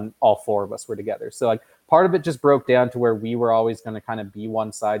pre-merge one, all 4 of us were together. So like part of it just broke down to where we were always going to kind of be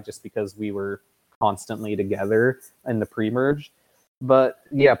one side just because we were constantly together in the pre-merge. But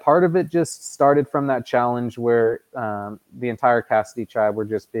yeah, part of it just started from that challenge where the entire Cassidy tribe were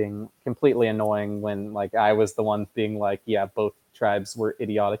just being completely annoying when like I was the one being like, yeah, both tribes were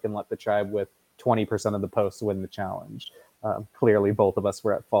idiotic and let the tribe with 20% of the posts win the challenge. Clearly both of us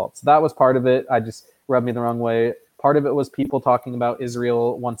were at fault. So that was part of it. I just rubbed me the wrong way. Part of it was people talking about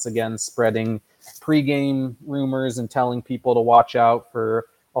Israel once again spreading pregame rumors and telling people to watch out for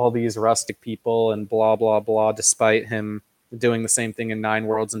all these rustic people and blah, blah, blah, despite him doing the same thing in 9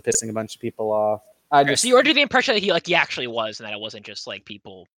 Worlds and pissing a bunch of people off. So you were under the impression that he actually was, and that it wasn't just like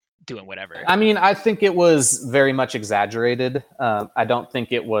people doing whatever. I mean, I think it was very much exaggerated. I don't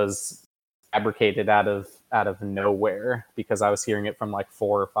think it was fabricated out of nowhere because I was hearing it from like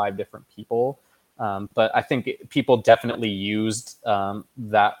 4 or 5 different people. But I think people definitely used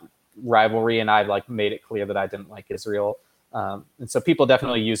that rivalry, and I like made it clear that I didn't like Israel. And so people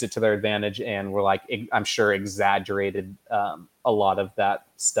definitely used it to their advantage and were like, I'm sure, exaggerated a lot of that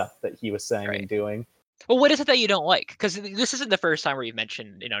stuff that he was saying and doing. Well, what is it that you don't like? Because this isn't the first time where you've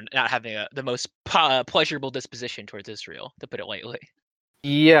mentioned, not having the most pleasurable disposition towards Israel, to put it lightly.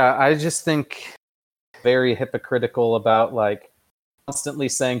 Yeah, I just think very hypocritical about like constantly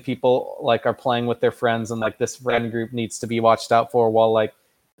saying people like are playing with their friends and like this friend group needs to be watched out for while like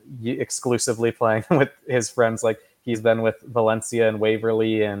exclusively playing with his friends. Like he's been with Valencia and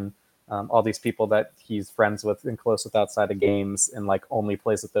Waverly and all these people that he's friends with and close with outside of games, and like only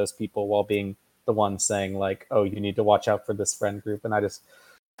plays with those people while being the one saying like, oh, you need to watch out for this friend group. And I just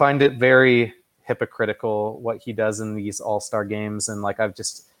find it very hypocritical what he does in these all-star games. And like I've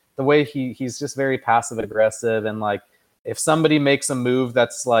just the way he's just very passive aggressive, and like if somebody makes a move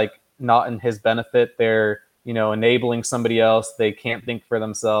that's like not in his benefit, they're enabling somebody else, they can't think for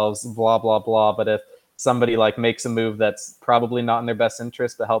themselves, blah blah blah. But if somebody like makes a move that's probably not in their best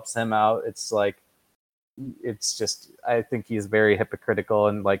interest but helps him out, it's like, it's just, I think he's very hypocritical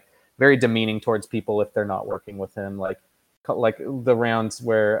and like very demeaning towards people if they're not working with him. Like the rounds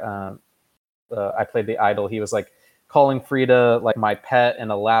where I played the idol, he was like calling Frida like my pet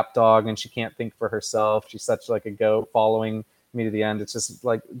and a lapdog, and she can't think for herself. She's such like a goat, following me to the end. It's just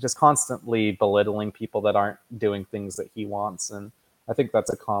like just constantly belittling people that aren't doing things that he wants, and I think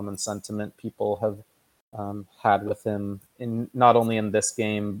that's a common sentiment people have had with him, in not only in this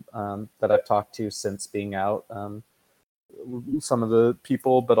game that I've talked to since being out, some of the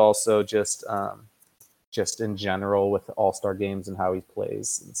people, but also just in general with All-Star games and how he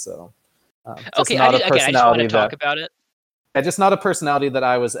plays. And so, okay, I just want to talk about it. Just not a personality that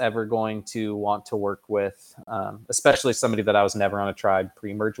I was ever going to want to work with, especially somebody that I was never on a tribe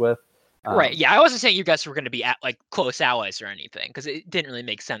pre-merge with. Right. Yeah, I wasn't saying you guys were going to be at like close allies or anything, because it didn't really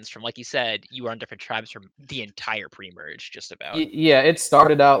make sense. From like you said, you were on different tribes from the entire pre-merge, just about. Yeah, it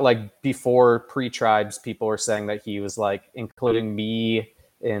started out like before pre-tribes. People were saying that he was like including me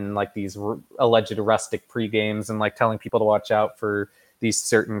in like these alleged rustic pre-games and like telling people to watch out for these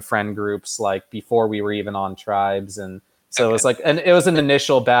certain friend groups, like before we were even on tribes. And so it was like, and it was an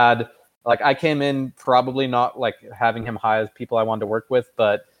initial bad. Like I came in probably not like having him high as people I wanted to work with,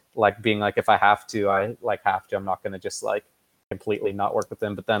 but like being like, if I have to, I like have to. I'm not going to just like completely not work with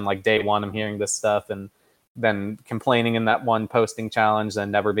them. But then like day one, I'm hearing this stuff and then complaining in that one posting challenge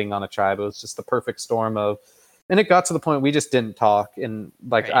and never being on a tribe. It was just the perfect storm of, and it got to the point we just didn't talk. And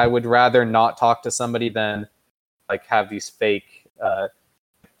like, right. I would rather not talk to somebody than like have these fake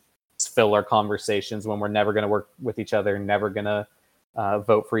filler conversations when we're never going to work with each other, never going to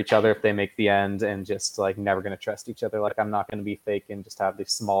vote for each other if they make the end, and just like never going to trust each other. Like I'm not going to be fake and just have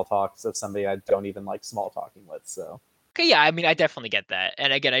these small talks of somebody I don't even like small talking with. So okay, yeah, I mean, I definitely get that.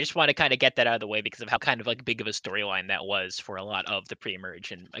 And again, I just want to kind of get that out of the way because of how kind of like big of a storyline that was for a lot of the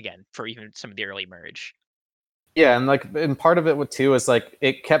pre-merge, and again for even some of the early merge. Yeah, and like, and part of it too is like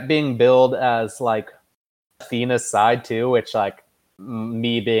it kept being billed as like Athena's side too, which like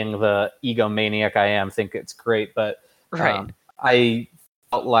me being the egomaniac I am, think it's great, but right. I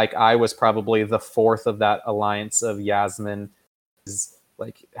felt like I was probably the fourth of that alliance of Yasmin.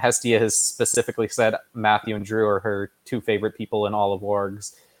 Like Hestia has specifically said Matthew and Drew are her two favorite people in all of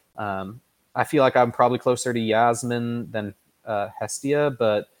orgs. I feel like I'm probably closer to Yasmin than Hestia,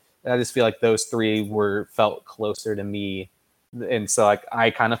 but I just feel like those three felt closer to me. And so like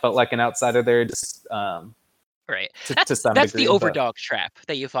I kind of felt like an outsider there, just right. To some that's degree, the overdog trap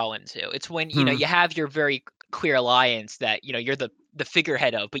that you fall into. It's when you know you have your very queer alliance that you know you're the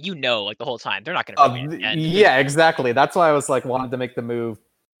figurehead of, but you know like the whole time they're not going to yeah, exactly. That's why I was like wanted to make the move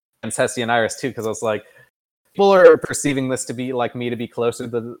against Hestia and Iris too, because I was like, people are perceiving this to be like me to be closer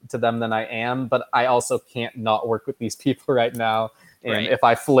to them than I am, but I also can't not work with these people right now. And if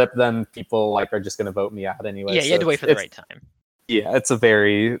I flip, then people like are just going to vote me out anyway. Yeah, you had to wait for the right time. Yeah, it's a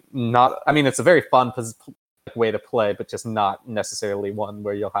very it's a very fun way to play, but just not necessarily one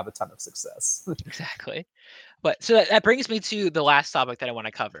where you'll have a ton of success. Exactly. But so that brings me to the last topic that I want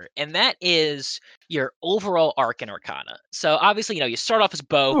to cover, and that is your overall arc in Arcana. So obviously, you know, you start off as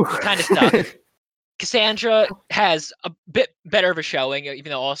Bo, you kind of stuck. Cassandra has a bit better of a showing,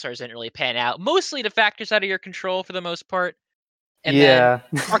 even though All Stars didn't really pan out. Mostly the factors out of your control for the most part. And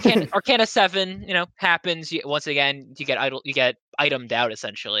then Arcana 7, you know, happens. Once again, you get itemed out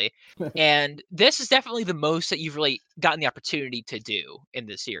essentially. And this is definitely the most that you've really gotten the opportunity to do in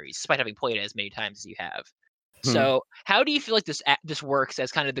this series, despite having played it as many times as you have. So, how do you feel like this works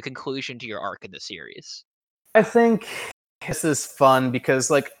as kind of the conclusion to your arc in the series? I think this is fun because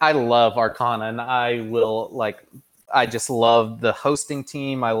like I love Arcana, and I just love the hosting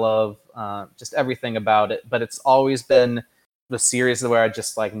team. I love just everything about it, but it's always been the series where I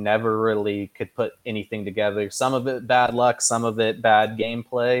just like never really could put anything together. Some of it bad luck, some of it bad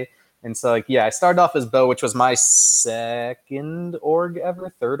gameplay. And so like, yeah, I started off as Bo, which was my third org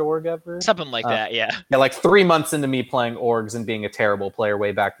ever. Something like that, yeah. Yeah, like 3 months into me playing orgs and being a terrible player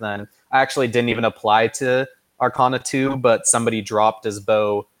way back then. I actually didn't even apply to Arcana 2, but somebody dropped as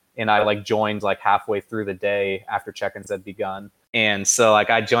Bo, and I like joined like halfway through the day after check-ins had begun. And so like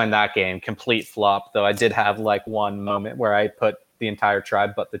I joined that game, complete flop, though I did have like one moment where I put the entire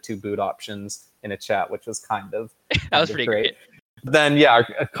tribe but the 2 boot options in a chat, which was kind of that was pretty great. Then yeah,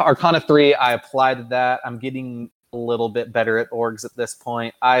 Arcana 3, I applied to that. I'm getting a little bit better at orgs at this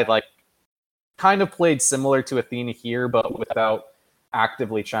point. I like kind of played similar to Athena here, but without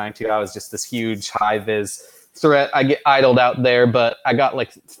actively trying to. I was just this huge high vis threat. I get idled out there, but I got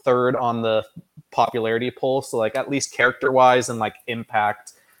like third on the popularity poll, so like at least character wise and like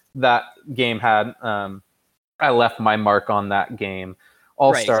impact that game had I left my mark on that game.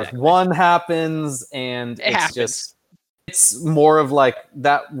 All Stars exactly. 1 happens, and it's more of like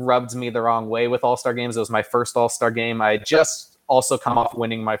that rubbed me the wrong way with All-Star games. It was my first All-Star game. I just also come off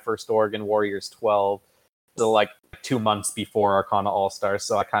winning my first Oregon Warriors 12, so like 2 months before Arcana All-Stars.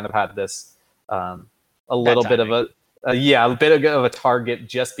 So I kind of had this a little bit of a bit of a target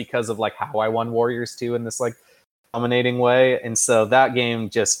just because of like how I won Warriors 2 in this like dominating way. And so that game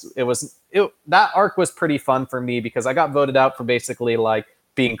that arc was pretty fun for me because I got voted out for basically like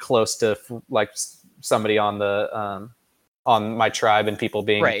being close to like somebody on the on my tribe and people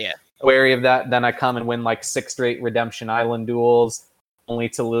being wary of that. Then I come and win like 6 straight Redemption Island duels, only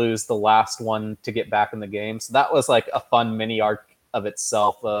to lose the last one to get back in the game. So that was like a fun mini arc of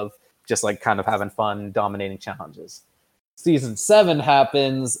itself of just like kind of having fun dominating challenges. Season 7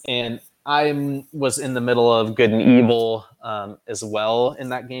 happens, and I was in the middle of Good and Evil as well in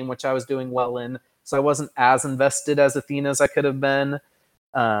that game, which I was doing well in. So I wasn't as invested as Athena as I could have been.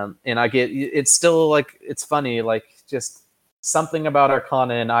 And it's still like, it's funny, like just something about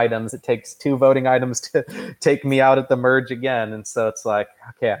Arcana and items. It takes 2 voting items to take me out at the merge again. And so it's like,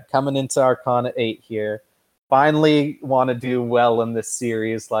 okay, I'm coming into Arcana 8 here. Finally want to do well in this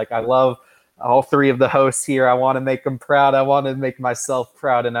series. Like, I love all 3 of the hosts here. I want to make them proud. I want to make myself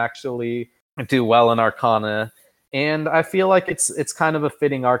proud and actually do well in Arcana. And I feel like it's kind of a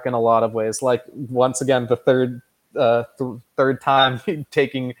fitting arc in a lot of ways. Like, once again, the third time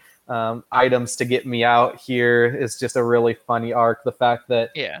taking items to get me out here is just a really funny arc. The fact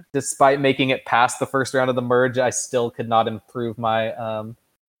that despite making it past the first round of the merge, I still could not improve my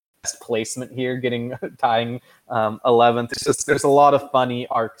best placement here, tying 11th. There's a lot of funny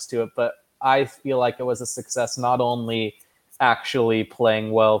arcs to it, but I feel like it was a success not only actually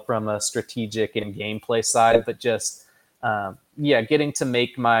playing well from a strategic and gameplay side, but just getting to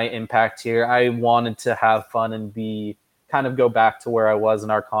make my impact here. I wanted to have fun and kind of go back to where I was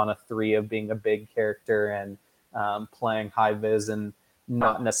in Arcana 3 of being a big character and playing high vis and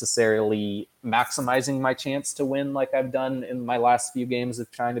not necessarily maximizing my chance to win like I've done in my last few games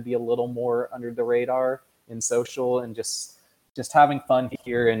of trying to be a little more under the radar in social and just having fun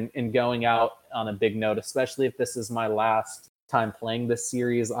here and going out on a big note, especially if this is my last time playing this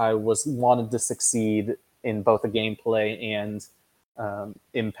series. I wanted to succeed in both a gameplay and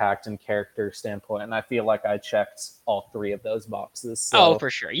impact and character standpoint, and I feel like I checked all 3 of those boxes. So. Oh,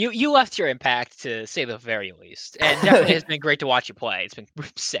 for sure. You left your impact, to say the very least, and definitely has been great to watch you play. It's been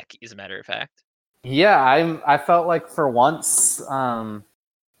sick, as a matter of fact. Yeah, I felt like for once,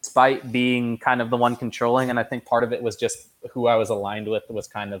 despite being kind of the one controlling, and I think part of it was just who I was aligned with was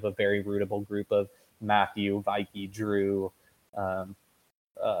kind of a very rootable group of Matthew, Vikey, Drew,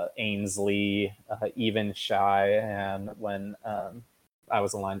 Ainsley, even Shy, and when I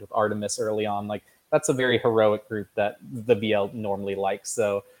was aligned with Artemis early on, like that's a very heroic group that the VL normally likes.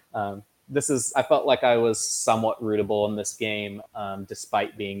 So I felt like I was somewhat rootable in this game,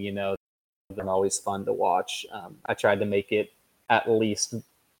 despite being, always fun to watch. I tried to make it at least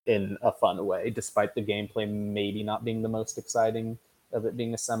in a fun way, despite the gameplay maybe not being the most exciting of it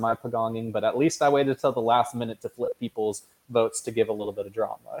being a semi-pagonging, but at least I waited till the last minute to flip people's votes to give a little bit of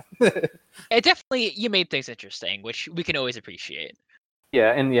drama. You made things interesting, which we can always appreciate.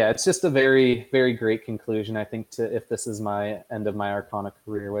 Yeah, and it's just a very, very great conclusion, I think, if this is my end of my Arcana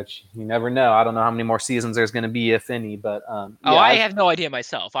career, which you never know. I don't know how many more seasons there's going to be, if any, but... I have no idea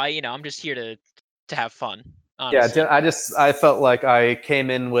myself. I'm just here to have fun. Honestly. Yeah, I felt like I came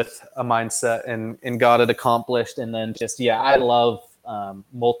in with a mindset and got it accomplished, and then I love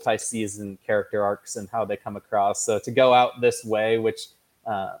multi-season character arcs and how they come across. So to go out this way, which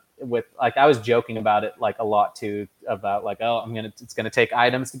with like I was joking about it like a lot too, about like, oh, it's gonna take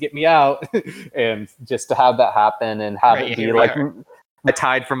items to get me out, and just to have that happen and have it be like I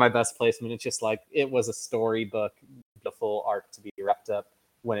tied for my best placement. It's just like it was a storybook, beautiful arc to be wrapped up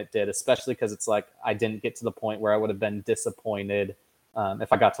when it did, especially because it's like I didn't get to the point where I would have been disappointed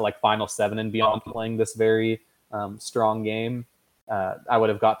if I got to like Final 7 and beyond playing this very strong game. I would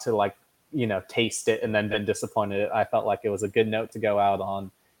have got to like, taste it and then been disappointed. I felt like it was a good note to go out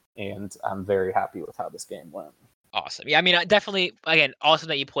on, and I'm very happy with how this game went. Awesome. Yeah, I mean, definitely, again, awesome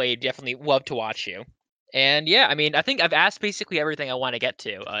that you played. Definitely love to watch you. And yeah, I mean, I think I've asked basically everything I want to get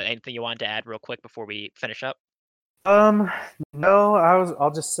to. Anything you wanted to add real quick before we finish up? No,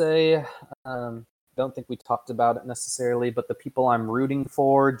 I'll just say, don't think we talked about it necessarily, but the people I'm rooting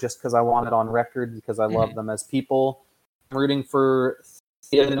for, just because I want it on record, because I love them as people. I'm rooting for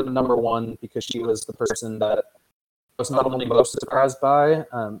Thea number 1 because she was the person that I was not only most surprised by.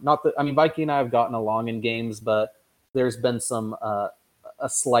 Vikey and I have gotten along in games, but there's been some a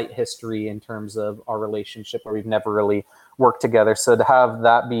slight history in terms of our relationship where we've never really worked together. So to have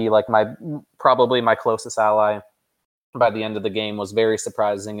that be like probably my closest ally by the end of the game was very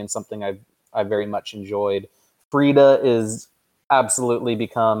surprising and something I very much enjoyed. Frida is absolutely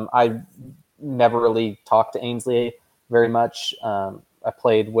become. I never really talked to Ainsley very much. I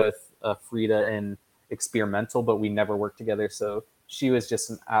played with Frida in experimental, but we never worked together. So she was just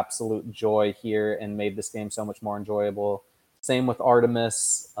an absolute joy here and made this game so much more enjoyable. Same with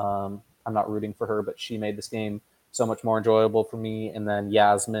Artemis. I'm not rooting for her, but she made this game so much more enjoyable for me. And then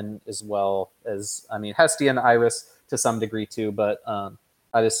Yasmin as well as, I mean, Hestia and Iris to some degree too, but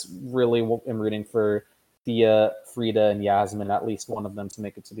I just really am rooting for Thea, Frida, and Yasmin, at least one of them, to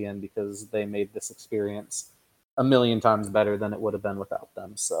make it to the end because they made this experience a million times better than it would have been without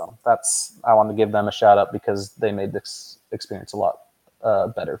them. So I want to give them a shout out because they made this experience a lot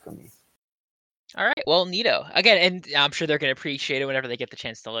better for me. All right, well, neato. Again, and I'm sure they're going to appreciate it whenever they get the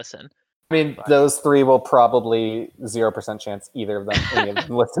chance to listen. I mean, those three will probably 0% chance either of them, any of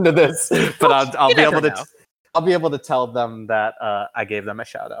them listen to this, but I'll be able to. I'll be able to tell them that I gave them a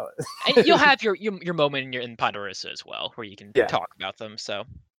shout out. And you'll have your moment in Ponderosa as well, where you can talk about them. So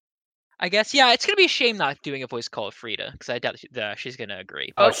I guess, yeah, it's going to be a shame not doing a voice call of Frida, because I doubt she's going to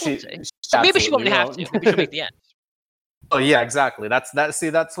agree. But so maybe she won't have to. Maybe she'll make the end. Oh, yeah, exactly.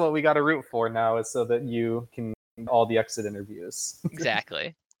 That's what we got to root for now, is so that you can all the exit interviews.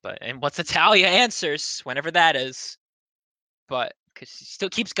 Exactly. And once Natalia answers, whenever that is, but because she still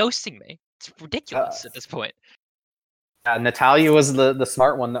keeps ghosting me. It's ridiculous at this point. Natalia was the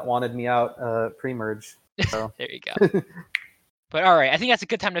smart one that wanted me out pre-merge. So. There you go. But all right, I think that's a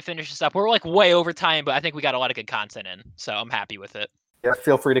good time to finish this up. We're like way over time, but I think we got a lot of good content in, so I'm happy with it. Yeah,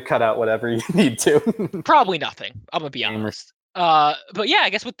 feel free to cut out whatever you need to. Probably nothing. I'm gonna be honest. But yeah, I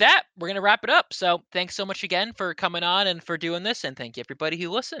guess with that, we're gonna wrap it up. So thanks so much again for coming on and for doing this, and thank you everybody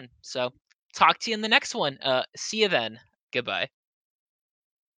who listened. So talk to you in the next one. See you then. Goodbye.